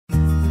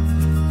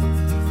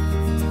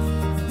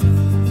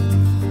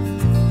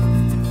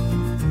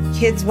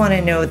Kids want to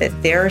know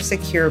that their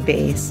secure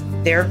base,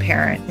 their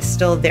parent, is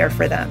still there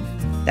for them,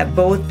 that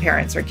both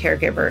parents or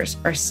caregivers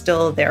are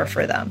still there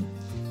for them.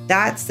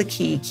 That's the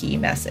key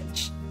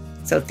message.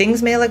 So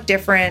things may look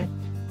different.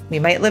 We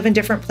might live in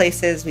different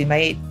places. We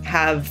might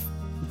have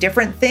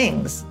different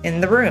things in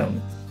the room.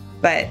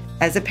 But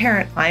as a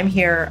parent, I'm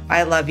here.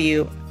 I love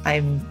you.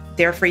 I'm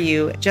there for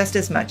you just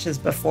as much as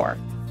before.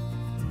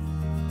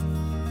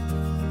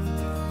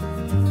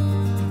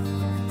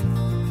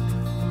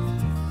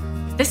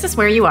 This is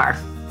Where You Are,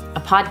 a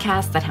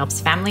podcast that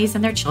helps families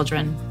and their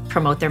children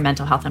promote their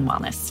mental health and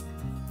wellness.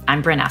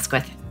 I'm Bryn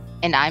Asquith.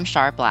 And I'm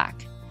Shar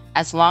Black.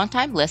 As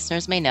longtime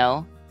listeners may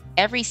know,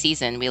 every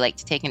season we like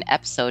to take an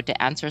episode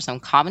to answer some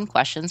common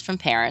questions from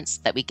parents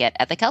that we get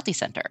at the Kelty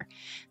Center.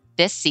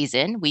 This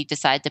season, we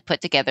decided to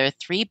put together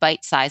 3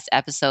 bite-sized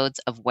episodes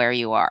of Where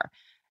You Are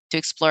to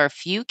explore a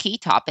few key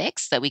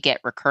topics that we get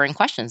recurring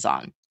questions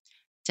on.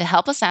 To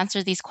help us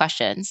answer these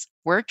questions,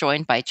 we're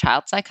joined by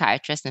child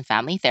psychiatrist and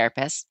family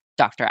therapist,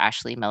 Dr.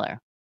 Ashley Miller.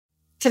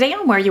 Today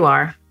on Where You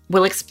Are,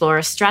 we'll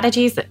explore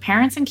strategies that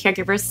parents and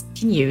caregivers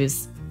can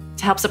use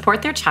to help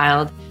support their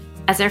child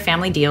as their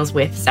family deals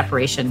with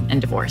separation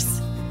and divorce.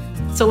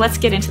 So let's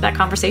get into that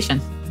conversation.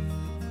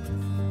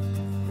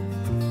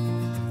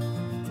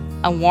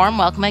 A warm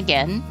welcome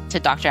again to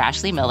Dr.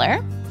 Ashley Miller.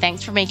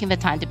 Thanks for making the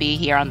time to be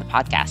here on the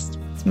podcast.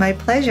 It's my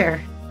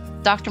pleasure.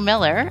 Dr.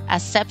 Miller,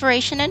 as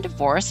separation and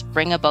divorce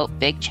bring about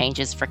big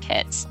changes for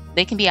kids,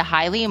 they can be a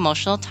highly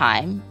emotional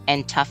time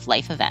and tough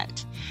life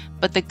event.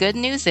 But the good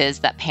news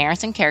is that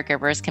parents and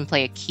caregivers can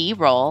play a key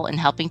role in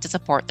helping to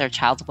support their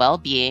child's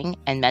well-being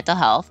and mental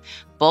health,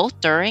 both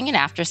during and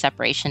after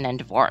separation and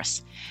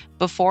divorce.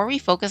 Before we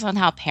focus on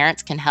how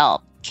parents can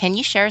help, can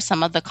you share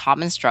some of the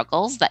common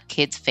struggles that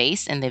kids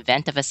face in the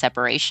event of a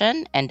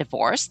separation and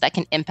divorce that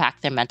can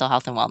impact their mental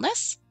health and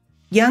wellness?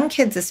 Young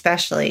kids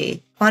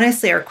especially,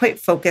 honestly, are quite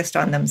focused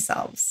on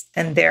themselves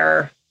and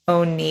their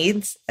own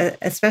needs,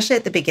 especially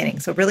at the beginning.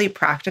 So really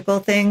practical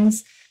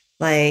things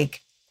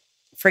like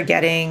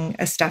forgetting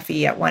a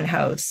stuffy at one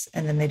house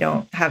and then they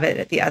don't have it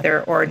at the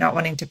other, or not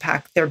wanting to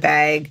pack their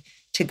bag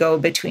to go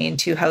between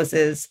 2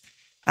 houses.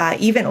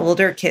 Even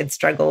older kids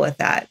struggle with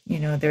that. You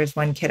know, there's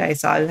one kid I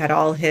saw who had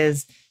all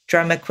his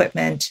drum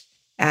equipment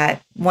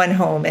at one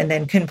home and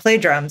then couldn't play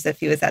drums if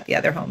he was at the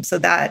other home. So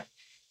that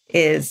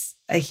is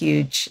a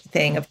huge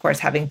thing. Of course,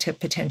 having to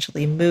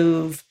potentially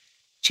move,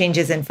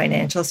 changes in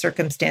financial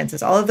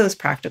circumstances, all of those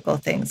practical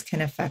things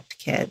can affect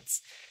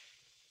kids.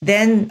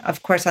 Then,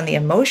 of course, on the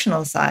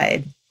emotional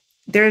side,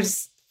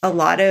 there's a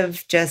lot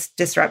of just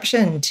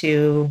disruption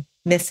to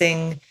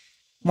missing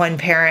one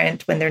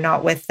parent when they're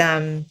not with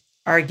them,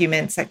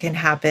 arguments that can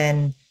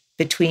happen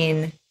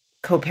between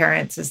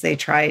co-parents as they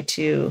try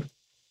to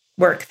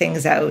work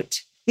things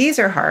out. These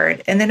are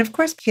hard. And then, of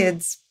course,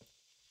 kids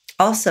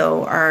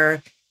also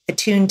are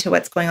attuned to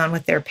what's going on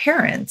with their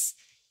parents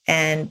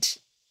and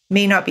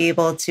may not be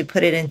able to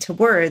put it into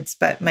words,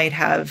 but might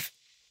have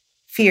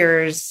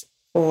fears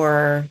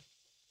or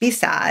be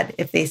sad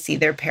if they see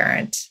their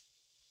parent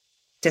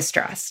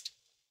distressed.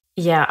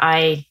 Yeah,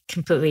 I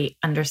completely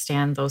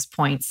understand those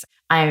points.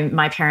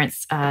 My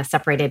parents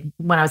separated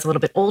when I was a little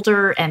bit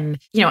older. And,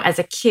 you know, as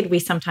a kid, we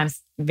sometimes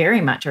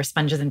very much are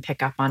sponges and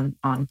pick up on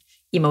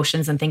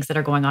emotions and things that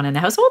are going on in the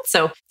household.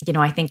 So, you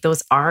know, I think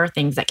those are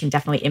things that can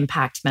definitely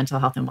impact mental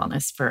health and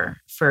wellness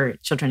for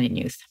children and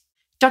youth.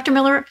 Dr.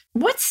 Miller,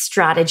 what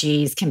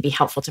strategies can be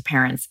helpful to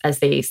parents as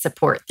they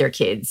support their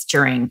kids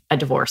during a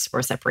divorce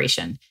or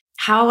separation?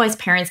 How, as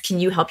parents, can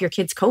you help your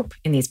kids cope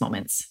in these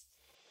moments?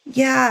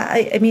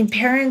 Yeah, I mean,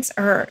 parents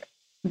are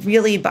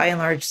really, by and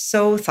large,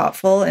 so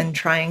thoughtful in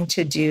trying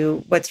to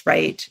do what's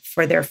right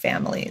for their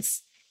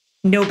families.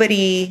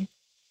 Nobody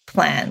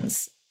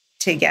plans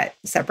to get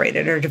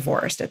separated or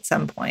divorced at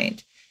some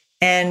point.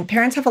 And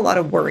parents have a lot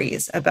of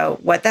worries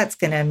about what that's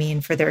going to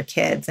mean for their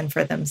kids and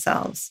for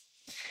themselves.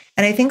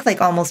 And I think, like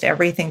almost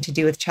everything to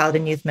do with child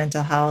and youth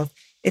mental health,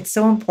 it's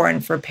so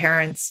important for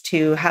parents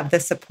to have the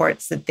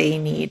supports that they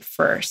need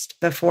first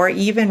before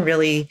even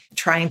really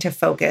trying to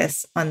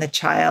focus on the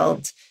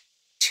child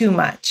too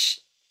much.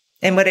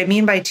 And what I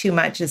mean by too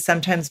much is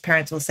sometimes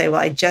parents will say,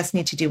 well, I just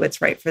need to do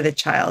what's right for the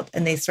child.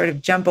 And they sort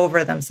of jump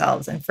over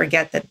themselves and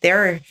forget that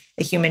they're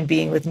a human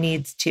being with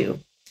needs too.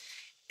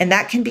 And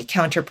that can be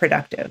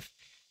counterproductive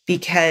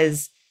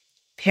because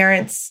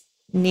parents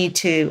need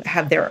to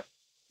have their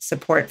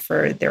support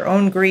for their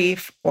own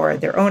grief or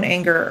their own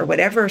anger or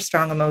whatever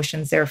strong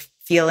emotions they're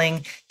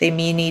feeling. They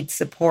may need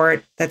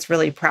support that's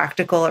really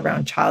practical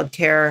around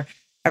childcare,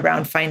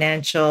 around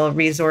financial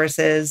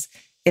resources.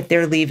 If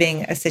they're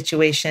leaving a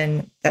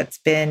situation that's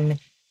been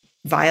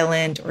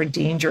violent or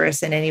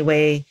dangerous in any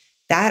way,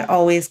 that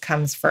always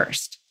comes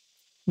first,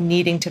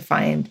 needing to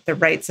find the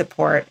right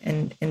support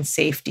and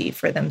safety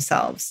for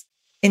themselves.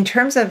 In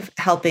terms of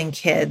helping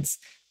kids,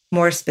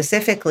 more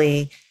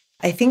specifically,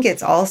 I think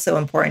it's also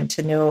important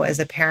to know as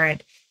a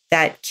parent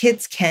that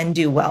kids can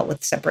do well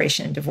with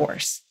separation and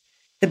divorce.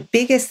 The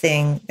biggest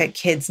thing that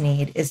kids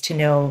need is to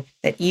know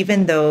that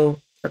even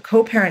though their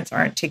co-parents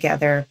aren't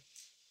together,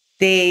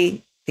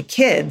 the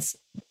kids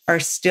are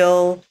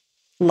still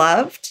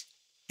loved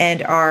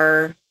and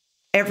are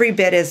every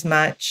bit as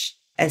much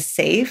as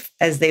safe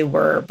as they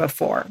were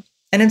before.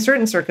 And in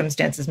certain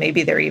circumstances,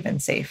 maybe they're even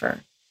safer.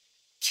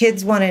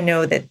 Kids want to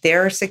know that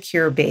their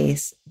secure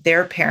base,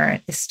 their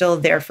parent is still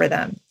there for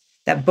them,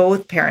 that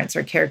both parents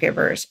or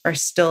caregivers are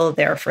still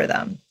there for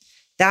them.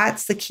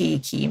 That's the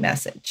key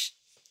message.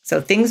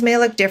 So things may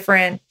look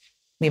different.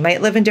 We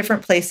might live in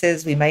different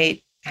places. We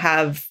might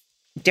have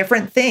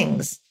different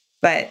things.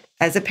 But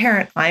as a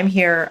parent, I'm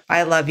here.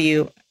 I love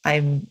you.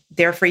 I'm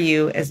there for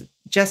you as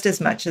just as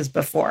much as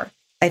before.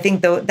 I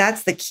think though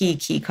that's the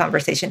key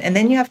conversation. And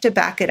then you have to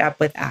back it up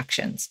with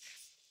actions.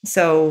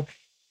 So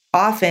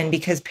often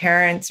because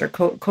parents or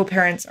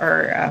co-parents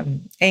are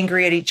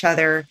angry at each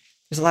other,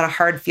 there's a lot of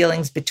hard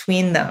feelings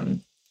between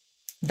them.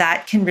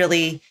 That can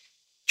really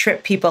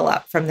trip people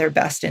up from their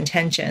best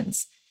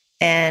intentions.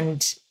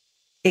 And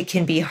it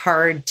can be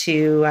hard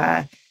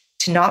to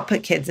not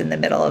put kids in the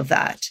middle of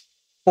that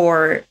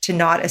or to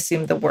not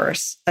assume the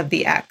worst of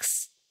the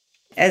ex.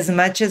 As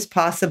much as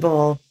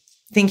possible,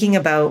 thinking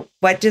about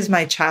what does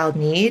my child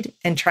need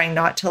and trying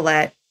not to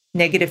let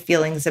negative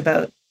feelings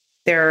about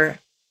their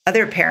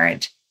other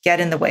parent get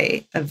in the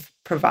way of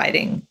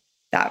providing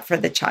that for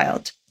the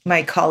child.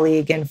 My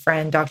colleague and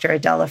friend, Dr.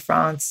 Adela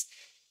France,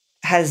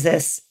 has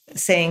this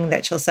saying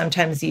that she'll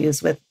sometimes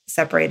use with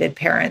separated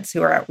parents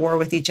who are at war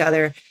with each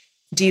other.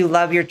 Do you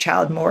love your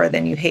child more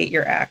than you hate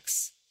your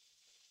ex?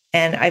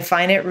 And I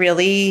find it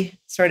really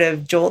sort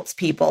of jolts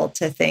people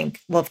to think,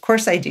 well, of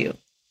course I do.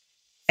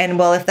 And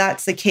well, if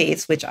that's the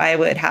case, which I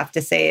would have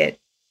to say it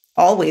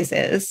always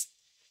is,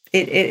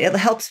 it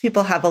helps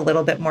people have a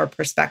little bit more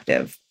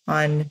perspective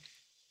on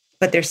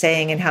what they're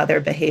saying and how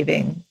they're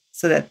behaving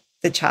so that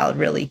the child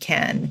really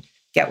can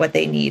get what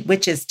they need,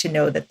 which is to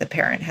know that the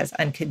parent has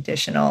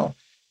unconditional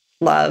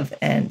love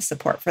and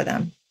support for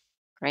them.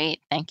 Great.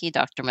 Thank you,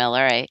 Dr.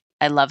 Miller.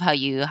 I love how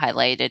you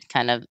highlighted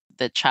kind of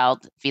the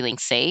child feeling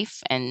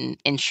safe and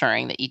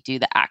ensuring that you do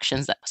the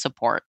actions that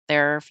support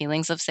their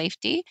feelings of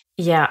safety.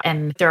 Yeah,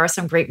 and there are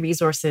some great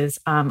resources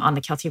on the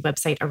Kelty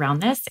website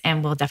around this,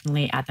 and we'll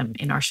definitely add them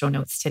in our show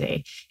notes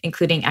today,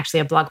 including actually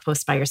a blog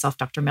post by yourself,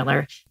 Dr.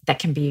 Miller, that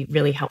can be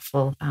really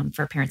helpful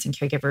for parents and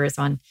caregivers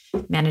on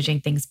managing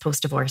things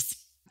post-divorce.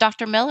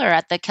 Dr. Miller,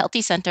 at the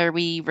Kelty Center,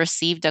 we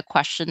received a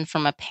question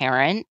from a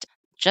parent.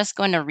 Just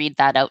going to read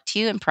that out to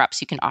you, and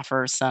perhaps you can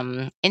offer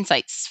some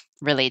insights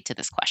related to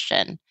this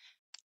question.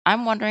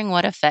 I'm wondering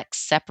what effects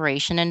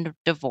separation and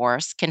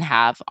divorce can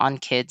have on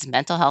kids'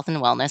 mental health and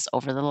wellness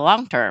over the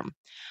long term.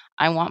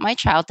 I want my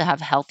child to have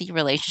healthy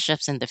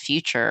relationships in the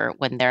future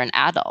when they're an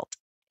adult.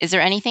 Is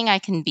there anything I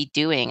can be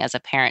doing as a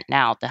parent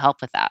now to help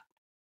with that?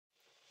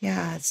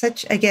 Yeah,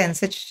 such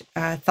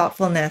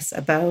thoughtfulness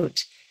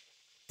about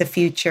the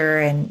future.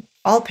 And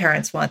all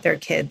parents want their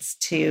kids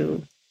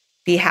to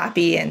be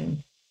happy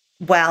and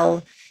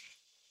well.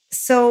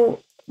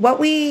 So what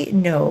we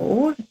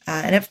know,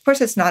 and of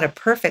course it's not a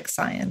perfect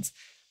science,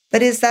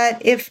 but is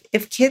that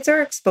if kids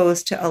are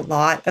exposed to a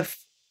lot of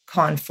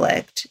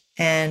conflict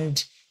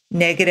and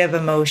negative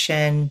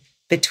emotion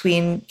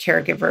between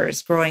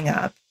caregivers growing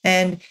up,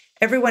 and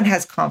everyone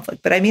has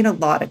conflict, but I mean a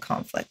lot of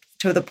conflict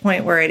to the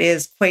point where it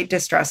is quite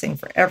distressing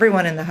for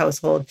everyone in the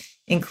household,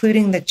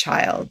 including the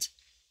child,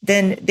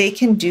 then they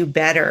can do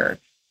better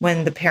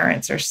when the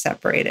parents are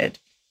separated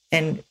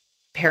and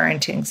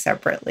parenting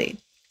separately.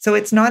 So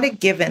it's not a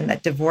given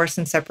that divorce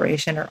and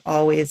separation are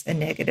always a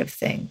negative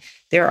thing.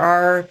 There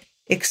are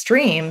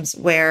extremes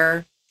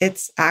where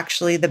it's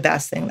actually the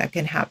best thing that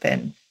can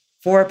happen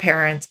for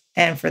parents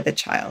and for the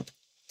child.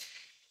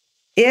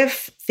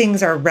 If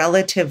things are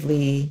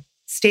relatively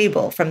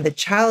stable from the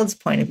child's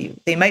point of view,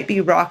 they might be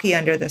rocky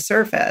under the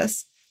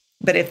surface,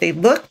 but if they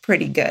look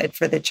pretty good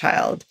for the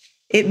child,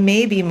 it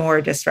may be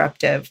more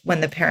disruptive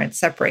when the parents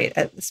separate,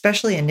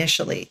 especially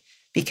initially,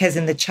 because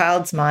in the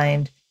child's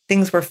mind,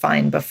 things were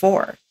fine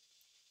before.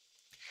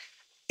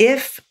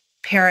 If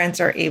parents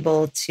are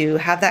able to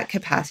have that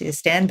capacity to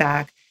stand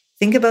back,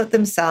 think about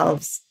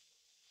themselves,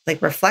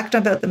 like reflect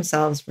about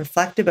themselves,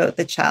 reflect about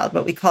the child,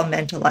 what we call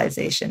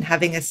mentalization,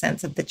 having a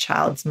sense of the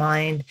child's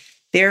mind,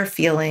 their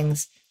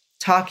feelings,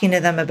 talking to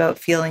them about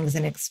feelings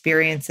and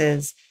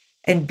experiences,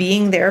 and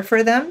being there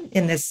for them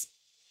in this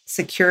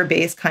secure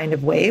base kind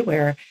of way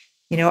where,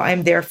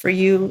 I'm there for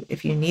you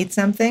if you need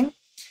something.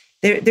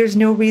 There's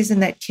no reason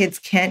that kids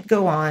can't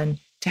go on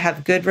to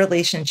have good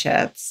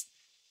relationships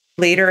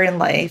later in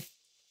life,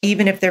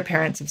 even if their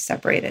parents have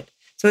separated.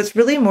 So it's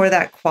really more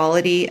that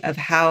quality of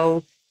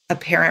how a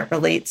parent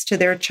relates to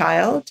their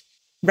child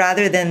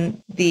rather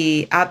than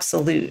the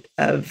absolute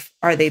of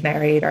are they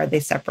married, are they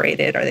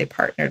separated, are they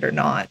partnered or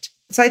not.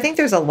 So I think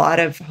there's a lot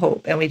of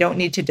hope, and we don't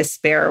need to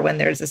despair when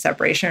there's a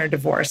separation or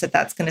divorce that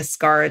that's going to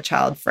scar a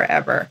child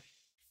forever.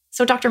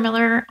 So Dr.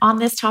 Miller, on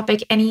this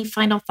topic, any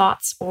final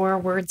thoughts or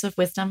words of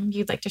wisdom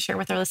you'd like to share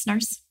with our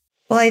listeners?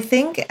 Well, I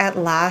think at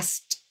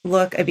last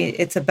look,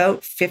 it's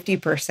about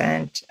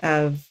 50%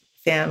 of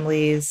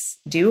families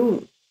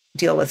do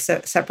deal with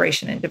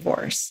separation and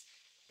divorce.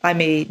 I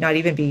may not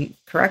even be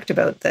correct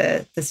about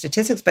the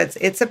statistics, but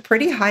it's a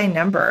pretty high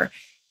number.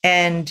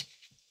 And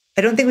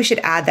I don't think we should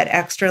add that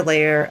extra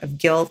layer of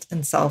guilt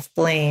and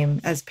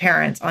self-blame as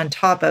parents on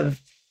top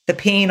of the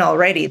pain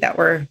already that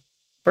we're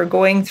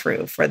going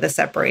through for the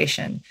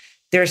separation.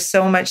 There's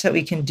so much that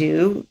we can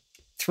do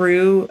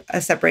through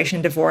a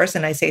separation divorce.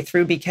 And I say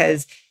through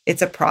because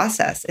it's a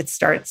process. It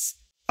starts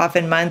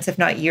often months, if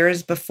not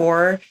years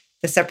before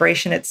the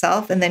separation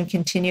itself, and then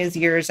continues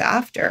years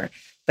after.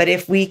 But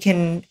if we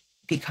can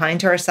be kind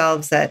to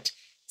ourselves that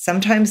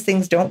sometimes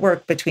things don't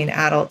work between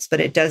adults, but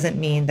it doesn't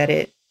mean that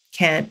it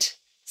can't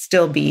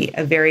still be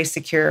a very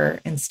secure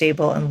and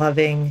stable and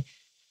loving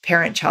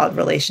parent-child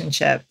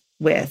relationship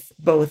with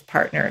both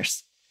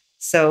partners.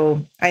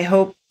 So I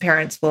hope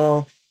parents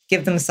will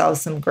give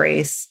themselves some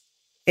grace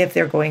if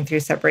they're going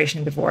through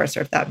separation, divorce,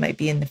 or if that might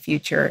be in the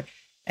future.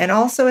 And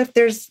also if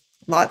there's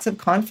lots of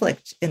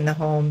conflict in the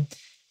home,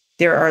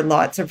 there are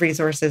lots of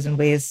resources and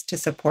ways to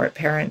support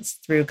parents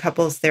through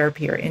couples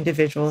therapy or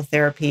individual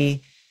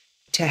therapy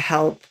to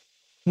help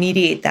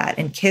mediate that.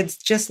 And kids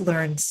just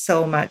learn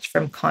so much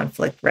from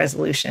conflict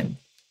resolution,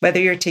 whether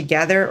you're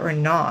together or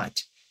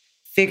not.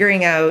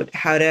 Figuring out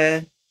how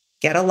to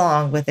get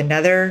along with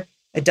another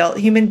adult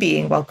human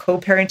being while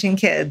co-parenting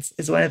kids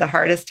is one of the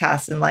hardest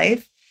tasks in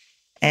life.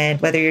 And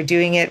whether you're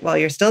doing it while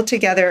you're still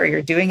together or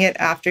you're doing it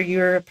after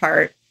you're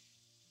apart,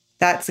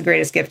 that's the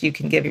greatest gift you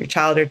can give your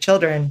child or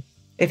children.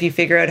 If you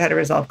figure out how to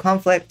resolve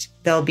conflict,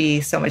 they'll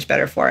be so much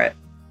better for it.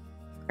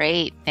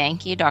 Great.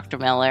 Thank you, Dr.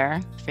 Miller,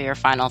 for your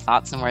final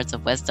thoughts and words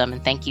of wisdom.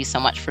 And thank you so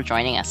much for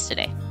joining us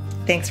today.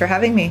 Thanks for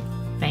having me.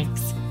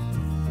 Thanks.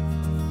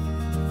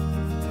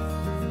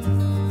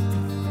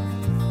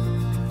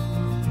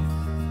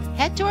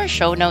 Head to our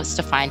show notes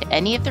to find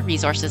any of the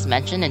resources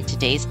mentioned in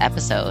today's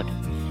episode.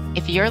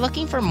 If you're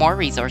looking for more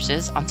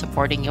resources on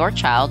supporting your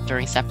child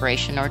during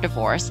separation or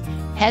divorce,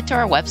 head to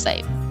our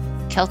website,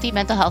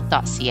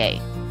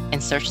 keltymentalhealth.ca,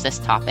 and search this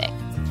topic.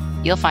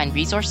 You'll find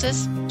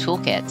resources,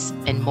 toolkits,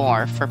 and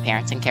more for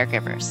parents and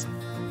caregivers.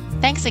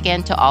 Thanks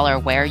again to all our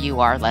Where You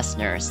Are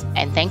listeners,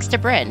 and thanks to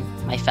Bryn,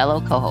 my fellow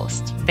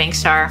co-host.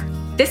 Thanks, Shar.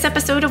 This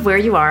episode of Where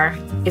You Are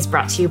is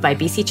brought to you by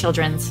BC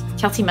Children's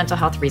Kelty Mental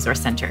Health Resource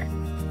Centre.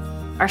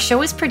 Our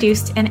show is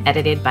produced and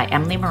edited by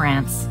Emily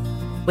Morantz,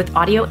 with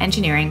audio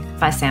engineering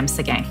by Sam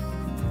Segang.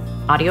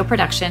 Audio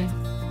production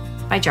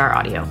by Jar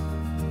Audio.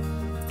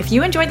 If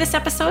you enjoyed this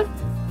episode,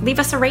 leave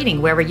us a rating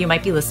wherever you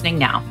might be listening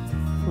now.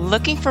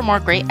 Looking for more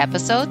great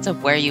episodes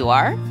of Where You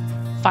Are?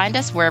 Find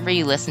us wherever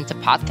you listen to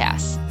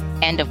podcasts.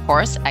 And of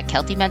course, at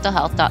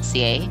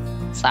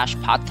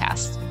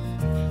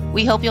keltymentalhealth.ca/podcast.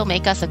 We hope you'll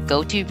make us a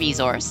go-to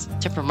resource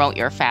to promote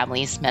your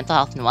family's mental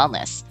health and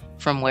wellness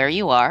from where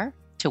you are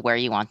to where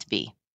you want to be.